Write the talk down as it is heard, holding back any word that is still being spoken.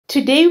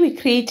Today we're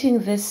creating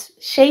this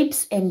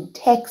shapes and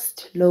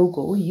text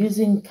logo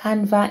using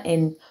Canva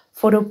and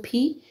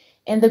Photopea.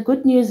 And the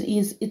good news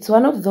is it's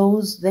one of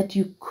those that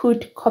you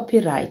could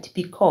copyright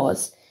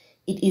because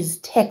it is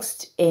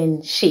text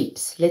and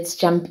shapes. Let's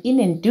jump in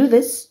and do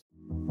this.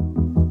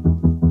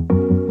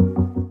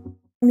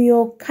 From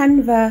your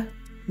Canva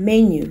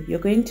menu, you're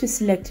going to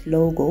select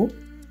logo,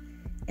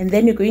 and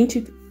then you're going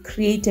to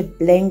create a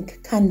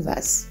blank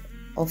canvas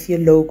of your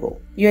logo.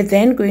 You're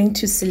then going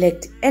to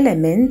select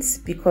elements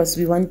because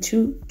we want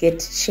to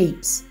get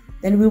shapes.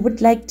 Then we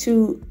would like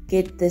to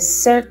get the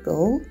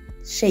circle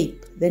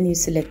shape. Then you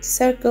select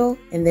circle,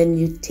 and then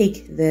you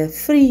take the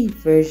free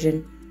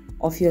version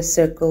of your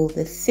circle,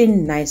 the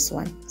thin nice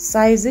one.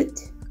 Size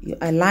it, you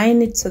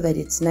align it so that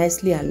it's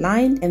nicely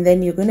aligned, and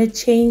then you're going to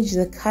change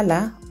the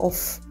color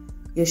of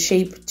your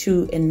shape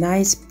to a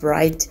nice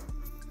bright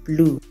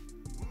blue.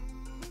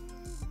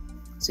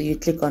 So you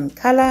click on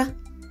color,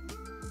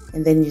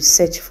 and then you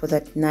search for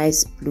that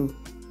nice blue.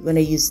 You're going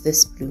to use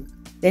this blue.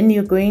 Then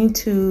you're going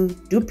to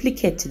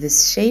duplicate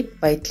this shape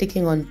by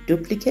clicking on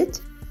duplicate,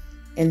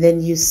 and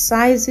then you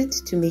size it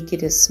to make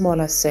it a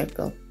smaller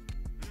circle.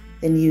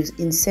 Then you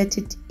insert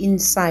it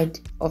inside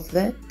of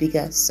the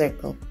bigger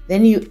circle.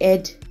 Then you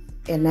add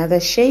another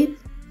shape.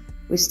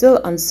 We're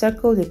still on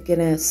circle. You're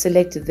going to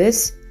select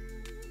this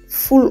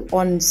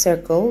full-on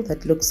circle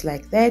that looks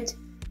like that.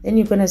 Then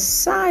you're going to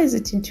size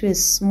it into a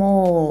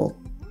small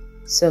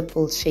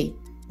circle shape.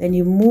 Then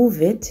you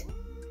move it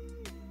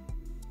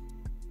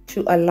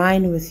to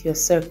align with your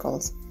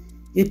circles.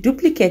 You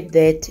duplicate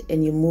that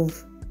and you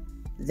move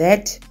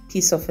that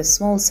piece of a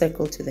small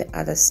circle to the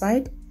other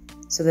side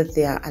so that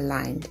they are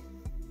aligned.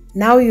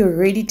 Now you're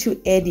ready to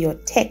add your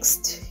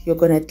text. You're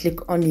going to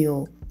click on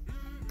your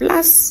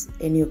plus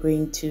and you're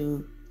going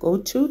to go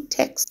to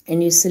text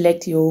and you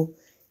select your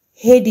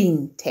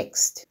heading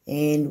text.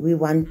 And we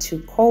want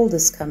to call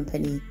this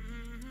company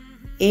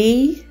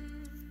A.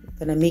 We're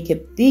going to make a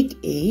big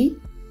A.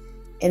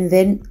 And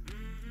then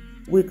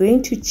we're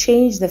going to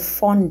change the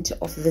font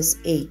of this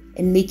A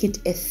and make it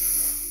a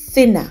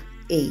thinner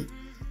A.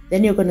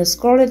 Then you're going to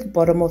scroll at the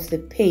bottom of the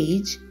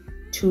page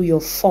to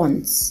your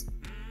fonts.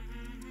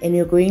 And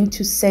you're going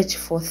to search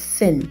for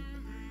thin.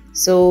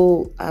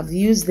 So I've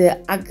used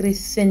the Agri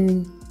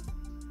Thin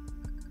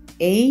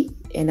A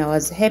and I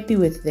was happy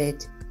with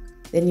that.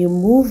 Then you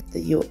move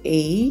your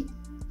A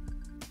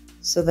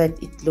so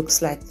that it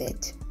looks like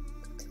that.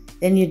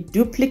 Then you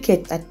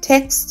duplicate that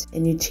text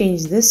and you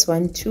change this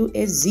one to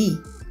a Z.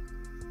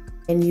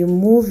 And you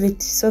move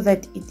it so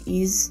that it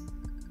is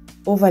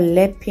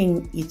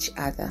overlapping each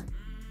other.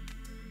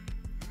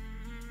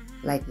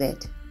 Like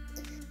that.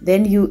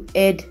 Then you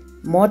add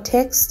more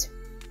text.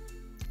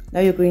 Now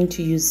you're going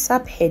to use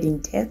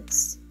subheading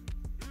text.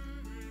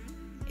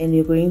 And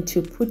you're going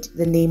to put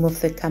the name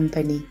of the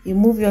company. You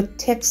move your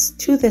text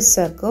to the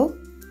circle.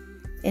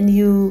 And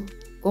you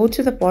go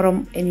to the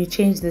bottom and you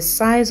change the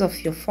size of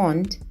your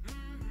font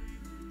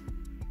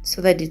so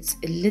that it's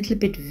a little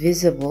bit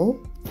visible,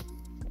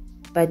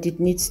 but it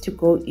needs to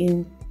go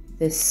in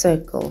the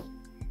circle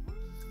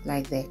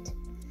like that.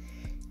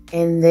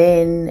 And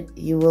then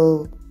you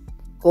will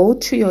go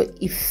to your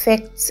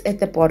effects at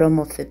the bottom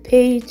of the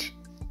page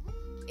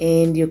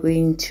and you're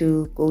going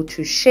to go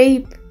to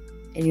shape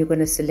and you're going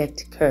to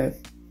select curve.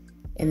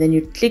 And then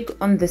you click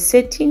on the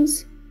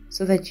settings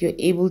so that you're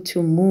able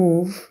to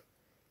move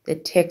the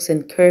text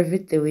and curve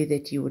it the way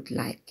that you would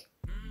like,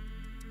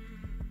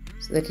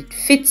 so that it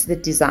fits the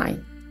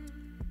design.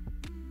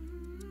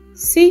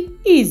 See,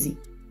 easy.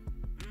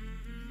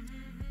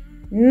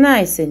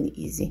 Nice and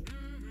easy.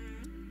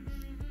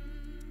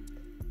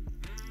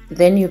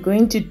 Then you're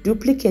going to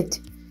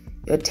duplicate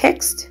your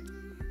text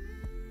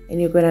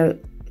and you're going to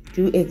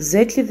do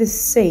exactly the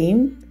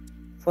same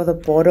for the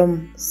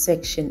bottom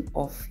section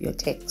of your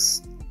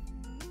text.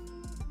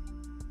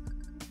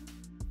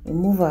 We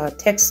move our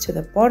text to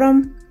the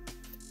bottom.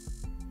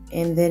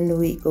 And then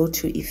we go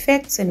to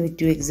effects and we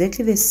do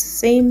exactly the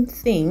same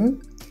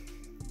thing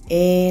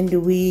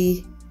and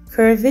we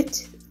curve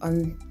it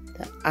on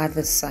the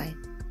other side.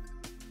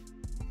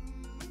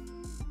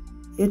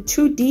 Your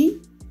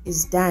 2D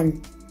is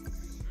done.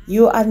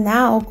 You are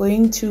now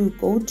going to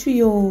go to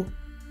your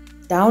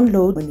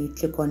download. When you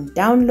click on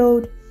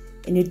download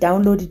and you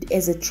download it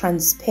as a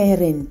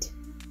transparent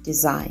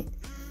design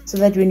so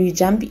that when you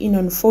jump in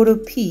on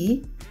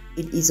Photopea,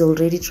 it is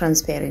already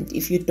transparent.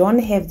 If you don't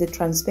have the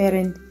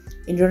transparent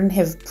and you don't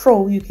have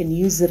Pro, you can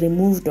use the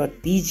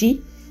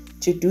remove.bg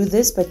to do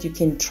this, but you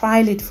can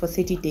trial it for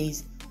 30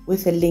 days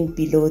with a link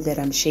below that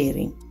I'm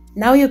sharing.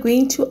 Now you're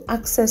going to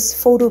access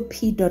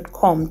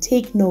photopea.com.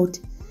 Take note,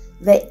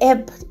 the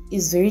app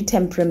is very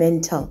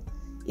temperamental.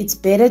 It's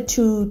better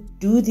to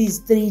do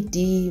these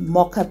 3D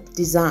mockup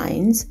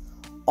designs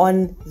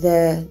on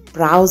the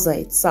browser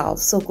itself.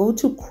 So go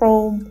to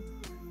Chrome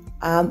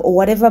or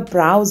whatever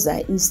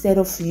browser instead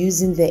of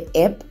using the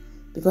app,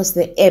 because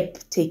the app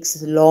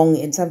takes long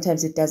and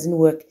sometimes it doesn't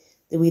work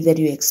the way that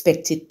you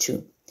expect it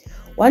to.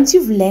 Once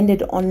you've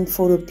landed on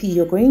Photopea,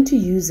 you're going to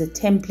use a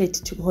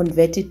template to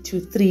convert it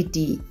to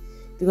 3D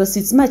because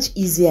it's much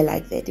easier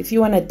like that. If you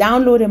want to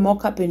download a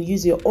mockup and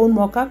use your own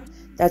mockup,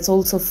 that's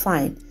also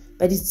fine.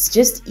 But it's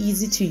just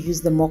easy to use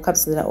the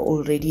mockups that are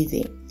already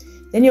there.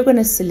 Then you're going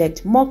to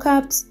select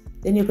mockups.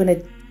 Then you're going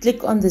to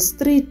click on this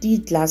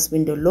 3D glass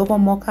window logo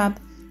mockup.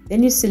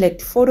 Then you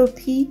select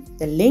Photopea,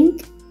 the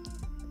link.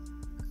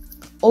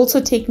 Also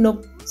take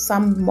note,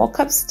 some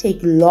mockups take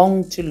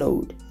long to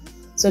load.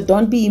 So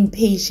don't be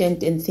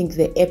impatient and think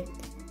the app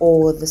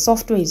or the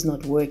software is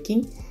not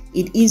working.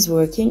 It is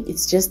working.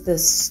 It's just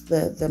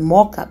the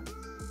mockup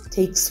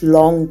takes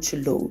long to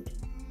load.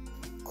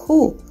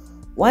 Cool.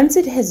 Once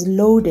it has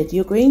loaded,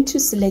 you're going to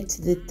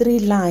select the 3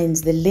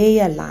 lines, the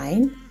layer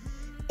line,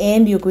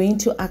 and you're going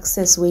to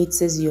access where it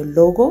says your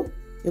logo.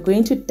 You're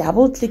going to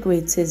double click where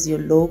it says your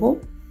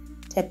logo,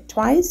 tap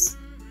twice,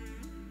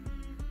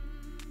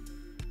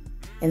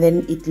 and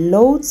then it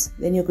loads.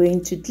 Then you're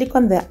going to click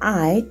on the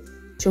eye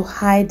to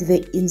hide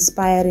the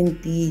inspiring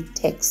bee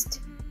text.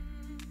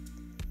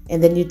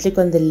 And then you click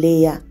on the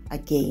layer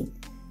again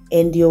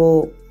and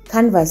your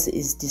canvas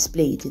is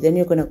displayed. Then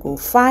you're going to go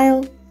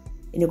File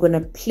and you're going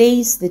to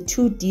place the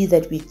 2D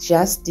that we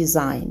just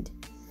designed.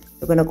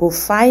 You're going to go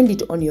find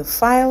it on your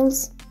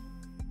files.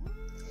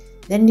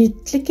 Then you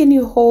click and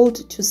you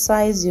hold to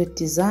size your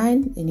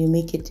design and you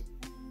make it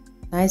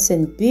nice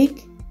and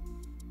big.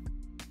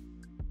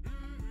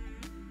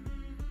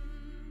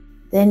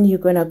 Then you're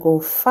going to go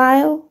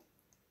File,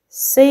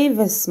 Save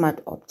as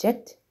Smart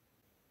Object.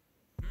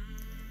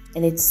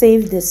 And it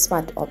saved the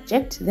smart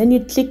object. Then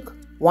you click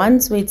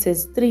once where it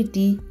says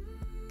 3D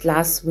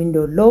glass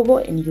window logo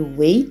and you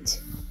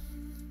wait.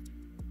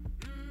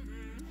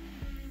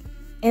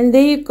 And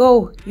there you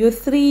go. Your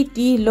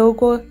 3D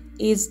logo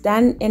is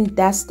done and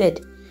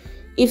dusted.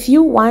 If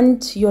you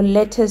want your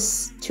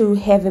letters to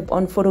have it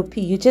on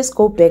Photopea, you just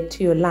go back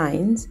to your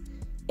lines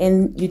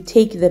and you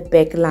take the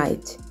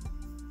backlight.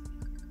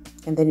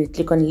 And then you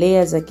click on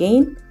layers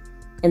again.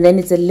 And then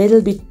it's a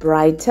little bit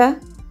brighter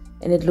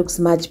and it looks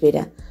much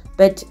better.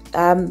 But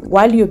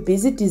while you're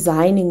busy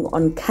designing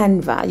on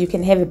Canva, you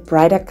can have a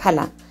brighter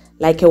color,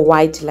 like a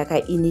white, like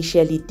I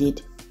initially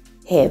did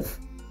have.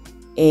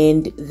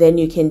 And then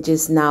you can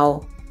just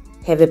now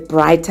have a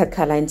brighter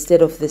color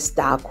instead of this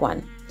dark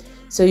one.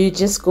 So you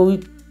just go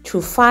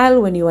to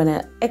File when you want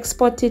to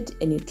export it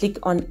and you click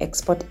on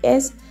Export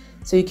As.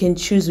 So you can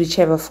choose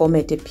whichever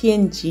format, a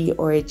PNG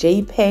or a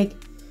JPEG.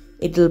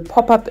 It will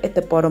pop up at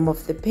the bottom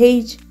of the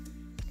page.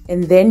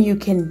 And then you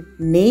can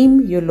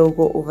name your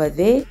logo over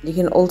there. You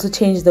can also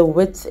change the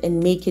width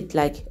and make it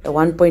like a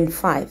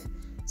 1.5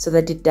 so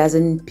that it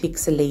doesn't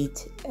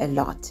pixelate a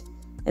lot.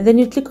 And then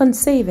you click on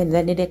Save and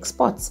then it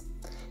exports.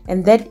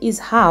 And that is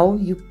how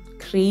you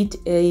create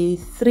a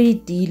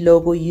 3D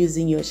logo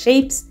using your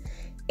shapes.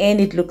 And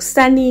it looks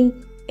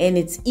stunning and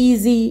it's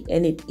easy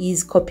and it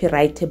is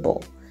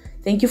copyrightable.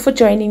 Thank you for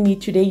joining me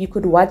today. You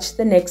could watch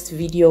the next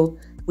video.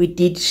 We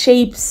did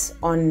shapes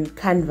on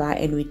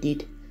Canva and we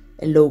did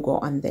a logo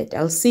on that.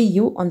 I'll see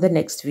you on the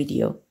next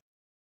video.